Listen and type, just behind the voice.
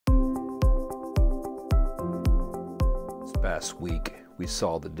past week, we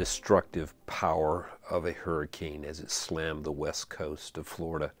saw the destructive power of a hurricane as it slammed the west coast of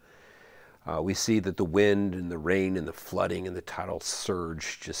Florida. We see that the wind and the rain and the flooding and the tidal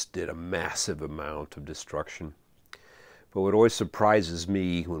surge just did a massive amount of destruction. But what always surprises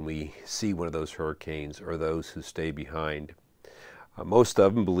me when we see one of those hurricanes are those who stay behind. Most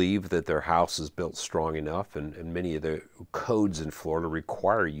of them believe that their house is built strong enough, and many of the codes in Florida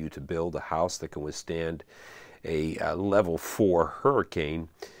require you to build a house that can withstand a level 4 hurricane.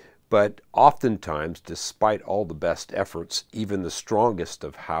 But oftentimes, despite all the best efforts, even the strongest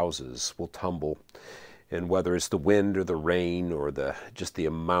of houses will tumble. And whether it's the wind or the rain or just the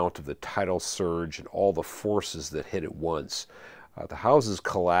amount of the tidal surge and all the forces that hit at once, the houses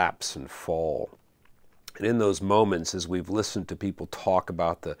collapse and fall. And in those moments, as we've listened to people talk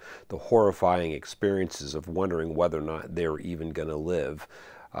about the horrifying experiences of wondering whether or not they're even going to live,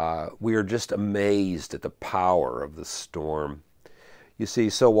 we are just amazed at the power of the storm. You see,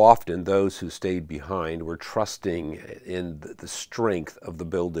 so often those who stayed behind were trusting in the strength of the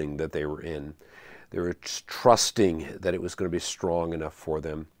building that they were in. They were trusting that it was going to be strong enough for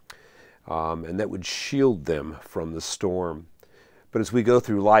them, and that would shield them from the storm. But as we go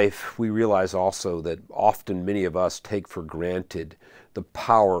through life, we realize also that often many of us take for granted the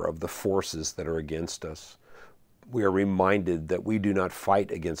power of the forces that are against us. We are reminded that we do not fight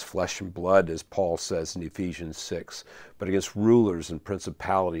against flesh and blood, as Paul says in Ephesians 6, but against rulers and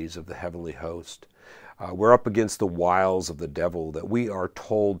principalities of the heavenly host. We're up against the wiles of the devil that we are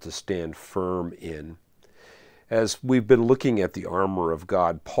told to stand firm in. As we've been looking at the armor of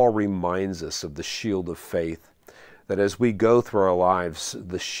God, Paul reminds us of the shield of faith, that as we go through our lives,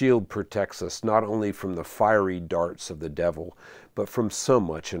 the shield protects us not only from the fiery darts of the devil, but from so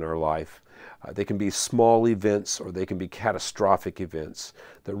much in our life. They can be small events or they can be catastrophic events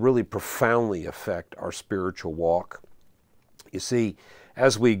that really profoundly affect our spiritual walk. You see,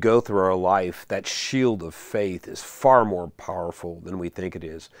 as we go through our life, that shield of faith is far more powerful than we think it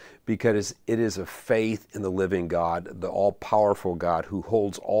is, because it is a faith in the living God, the all-powerful God who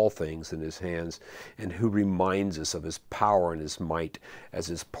holds all things in his hands and who reminds us of his power and his might as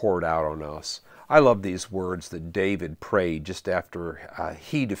is poured out on us. I love these words that David prayed just after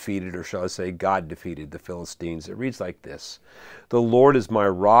he defeated, or shall I say God defeated the Philistines. It reads like this: "The Lord is my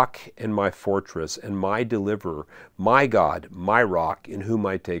rock and my fortress and my deliverer, my God, my rock, in whom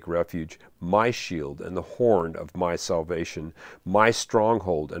I take refuge, my shield and the horn of my salvation, my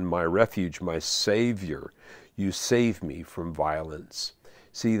stronghold and my refuge, my Savior. You save me from violence."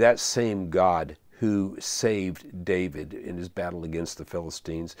 See, that same God who saved David in his battle against the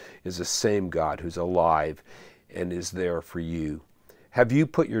Philistines is the same God who's alive and is there for you. Have you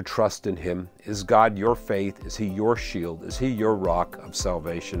put your trust in him? Is God your faith? Is he your shield? Is he your rock of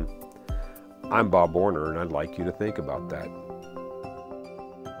salvation? I'm Bob Warner, and I'd like you to think about that.